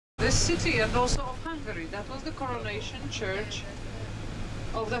This city and also of Hungary. That was the coronation church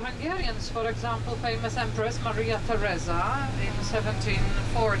of the Hungarians. For example, famous Empress Maria Theresa in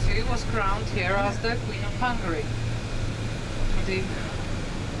 1740 was crowned here as the Queen of Hungary. The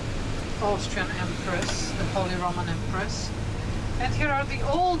Austrian Empress, the Holy Roman Empress. And here are the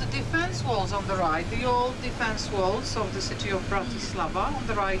old defense walls on the right, the old defense walls of the city of Bratislava. On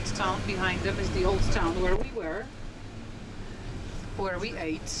the right town behind them is the old town where we were, where we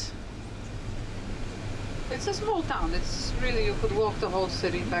ate. It's a small town. It's really, you could walk the whole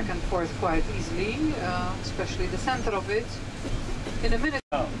city back and forth quite easily, especially the center of it. In a minute,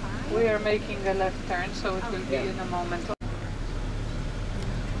 we are making a left turn, so it will be in a moment.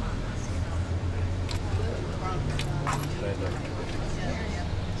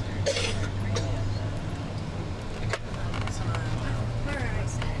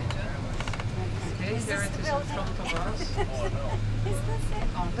 Okay, there it is in front of us. Is this it?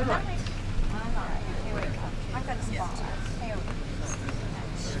 On the right. Alright, here we go. I'm gonna spot it. Here we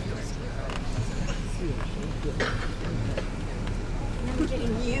go. And then we're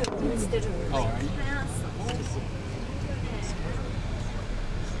getting you instead of castle.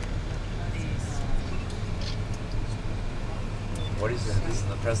 What is this? This is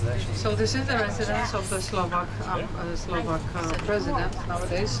the presidential. So this is the residence of the Slovak president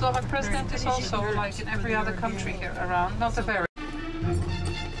nowadays. Slovak president is also like in every other country here around, not a very.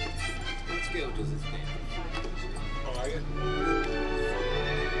 Let's go to this game. How are you?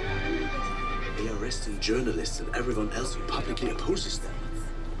 They are arresting journalists and everyone else who publicly opposes them.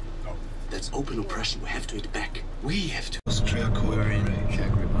 That's open oppression. We have to hit back. We have to. Austria We're in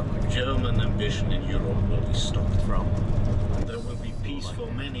Czech Republic. German ambition in Europe will be stopped from. There will be peace for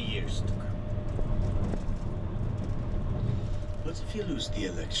many years to come. What if you lose the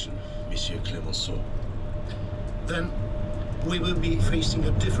election, Monsieur Clemenceau? Then we will be facing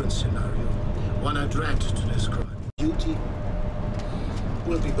a different scenario, one I dread to describe. Duty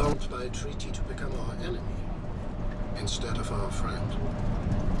will be bound by a treaty to become our enemy instead of our friend.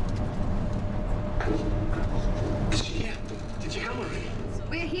 Is she here? Did you come already?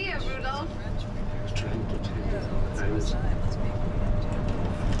 We're here, Rudolph. I was trying to tell you. I was...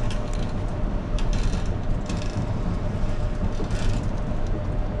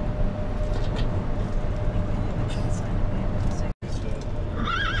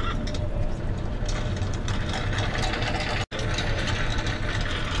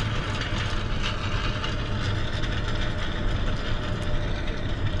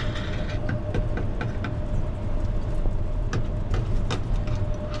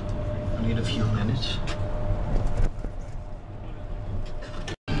 Need a few minutes.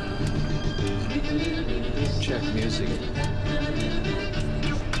 Czech music.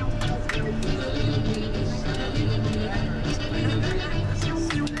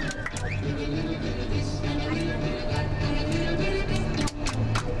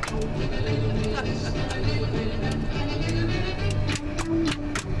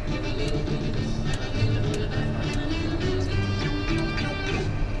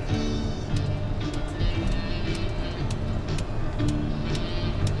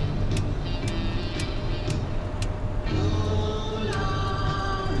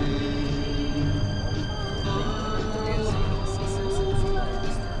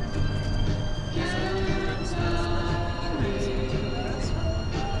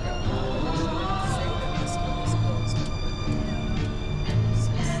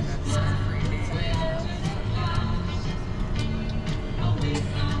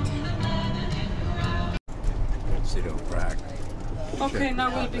 Prague. Okay, now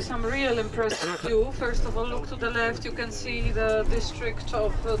will be some real impressive view. First of all, look to the left. You can see the district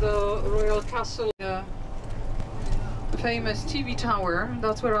of the Royal Castle. The famous TV tower.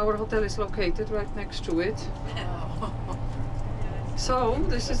 That's where our hotel is located, right next to it. So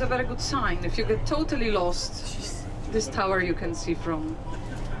this is a very good sign. If you get totally lost, this tower you can see from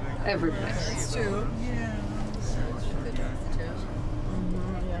every place. It's true.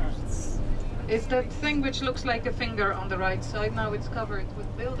 It's that thing which looks like a finger on the right side. Now it's covered with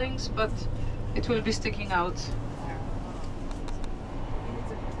buildings, but it will be sticking out.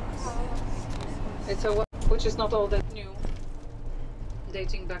 It's a which is not all that new,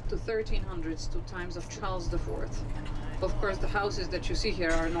 dating back to 1300s, to times of Charles IV. Of course, the houses that you see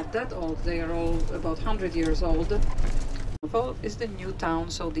here are not that old. They are all about 100 years old. Is the new town,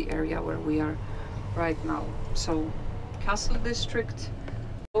 so the area where we are right now. So, Castle District.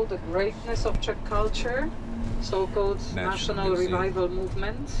 The greatness of Czech culture, so-called national revival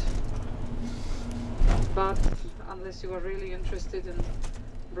movement. But unless you are really interested in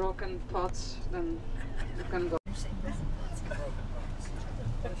broken pots, then you can go.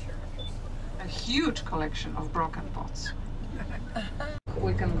 a huge collection of broken pots.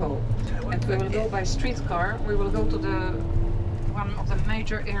 We can go, and we will go by streetcar. We will go to one of the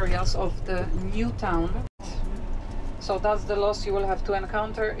major areas of the new town. So that's the loss you will have to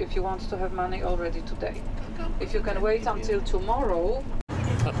encounter if you want to have money already today. If you can wait until tomorrow.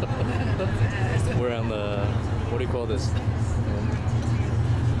 We're on the, what do you call this?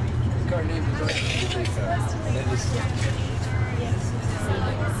 Car name is and then just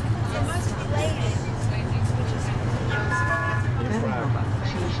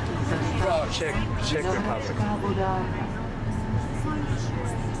Prague, Czech Republic.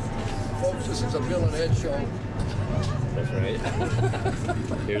 folks, this is a Bill and Ed show. That's right.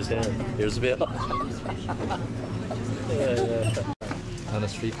 Here's him. Here's Bill. On the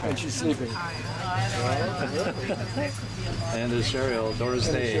street car. And she's sleeping. And there's Cheryl, Doris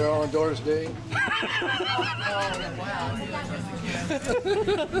Day. Cheryl and Doris Day.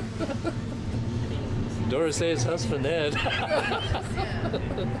 Doris Day's husband, Ed.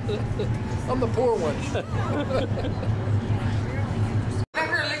 I'm the poor one.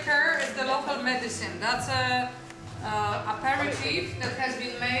 Pepper liquor is the local medicine. That's a aperitif that has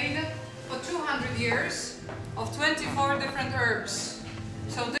been made for 200 years of 24 different herbs.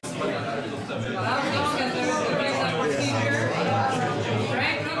 So this as long as there is a reason for here.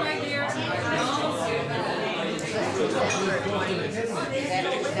 Right, look right here.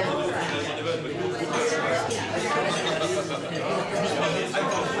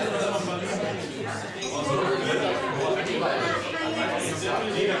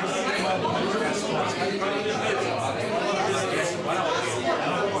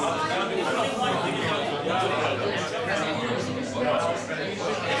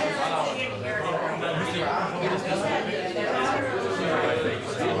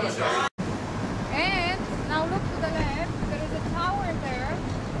 And now look to the left, there is a tower there.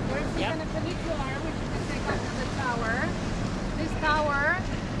 There is even a funicular which you can take up to the tower. This tower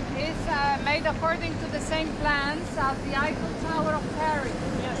is made according to the same plans as the Eiffel Tower of Paris.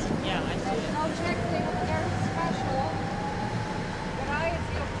 Yes, yeah, I see it. Now check the very special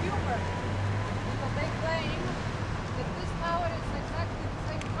variety of humor. Because they claim that this tower is exactly the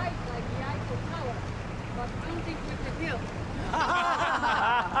same height like the Eiffel Tower, but counting with the hill.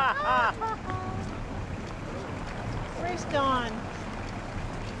 Where's Dawn?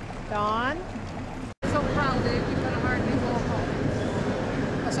 Dawn? So crowded, you can hardly go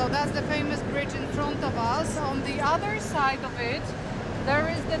home. So that's the famous bridge in front of us. On the other side of it, there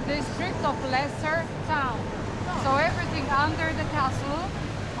is the district of Lesser Town. So everything under the castle.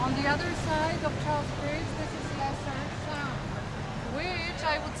 On the other side of Charles Bridge, this is Lesser Town, which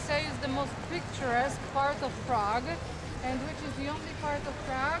I would say is the most picturesque part of Prague, and which is the only part of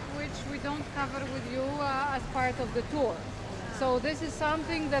Prague which we don't cover with you as part of the tour. So this is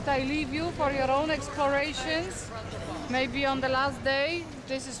something that I leave you for your own explorations, maybe on the last day.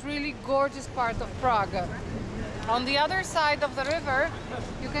 This is really gorgeous part of Prague. On the other side of the river,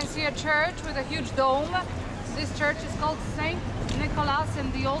 you can see a church with a huge dome. This church is called St. Nicholas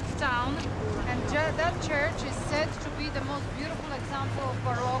in the Old Town, and that church is said to be the most beautiful example of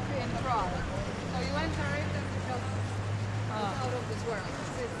Baroque in Prague. So you enter it and it's just out of this world.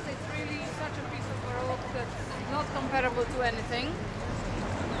 It's really such a piece of Baroque that's not comparable to anything.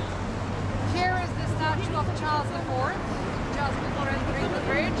 Here is the statue of Charles IV, just before entering the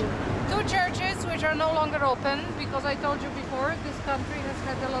bridge. Two churches which are no longer open, because I told you before, this country has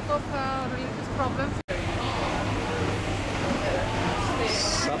had a lot of religious problems.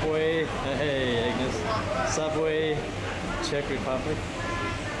 Subway, hey Agnes. Subway, Czech Republic.